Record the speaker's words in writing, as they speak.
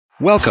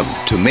Welcome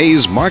to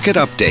May's Market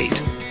Update.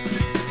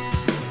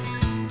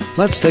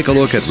 Let's take a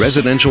look at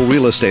residential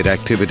real estate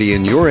activity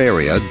in your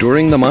area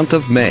during the month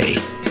of May.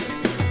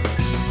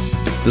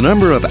 The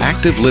number of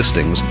active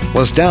listings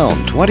was down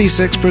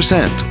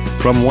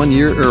 26% from 1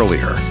 year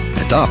earlier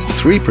and up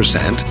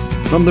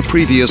 3% from the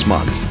previous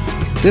month.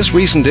 This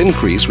recent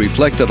increase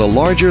reflected a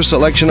larger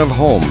selection of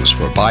homes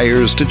for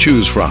buyers to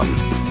choose from.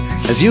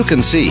 As you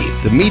can see,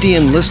 the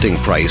median listing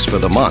price for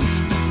the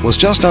month was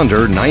just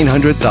under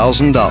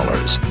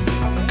 $900,000.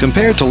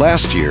 Compared to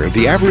last year,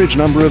 the average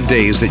number of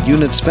days that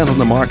units spent on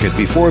the market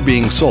before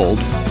being sold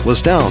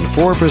was down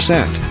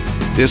 4%.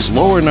 This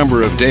lower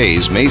number of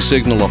days may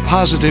signal a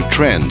positive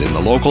trend in the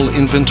local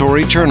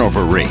inventory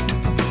turnover rate.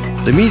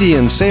 The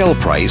median sale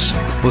price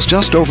was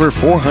just over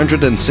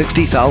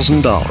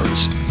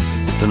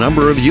 $460,000. The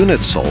number of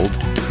units sold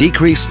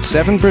decreased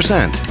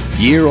 7%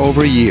 year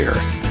over year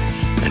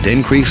and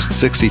increased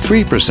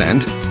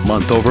 63%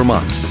 month over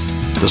month.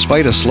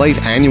 Despite a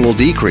slight annual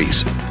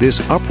decrease,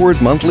 this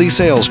upward monthly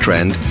sales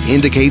trend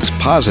indicates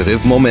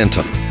positive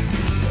momentum.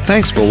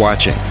 Thanks for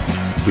watching.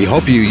 We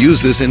hope you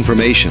use this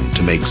information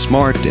to make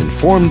smart,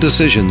 informed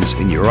decisions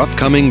in your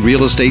upcoming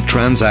real estate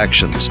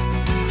transactions.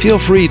 Feel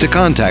free to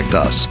contact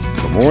us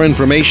for more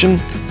information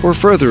or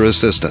further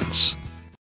assistance.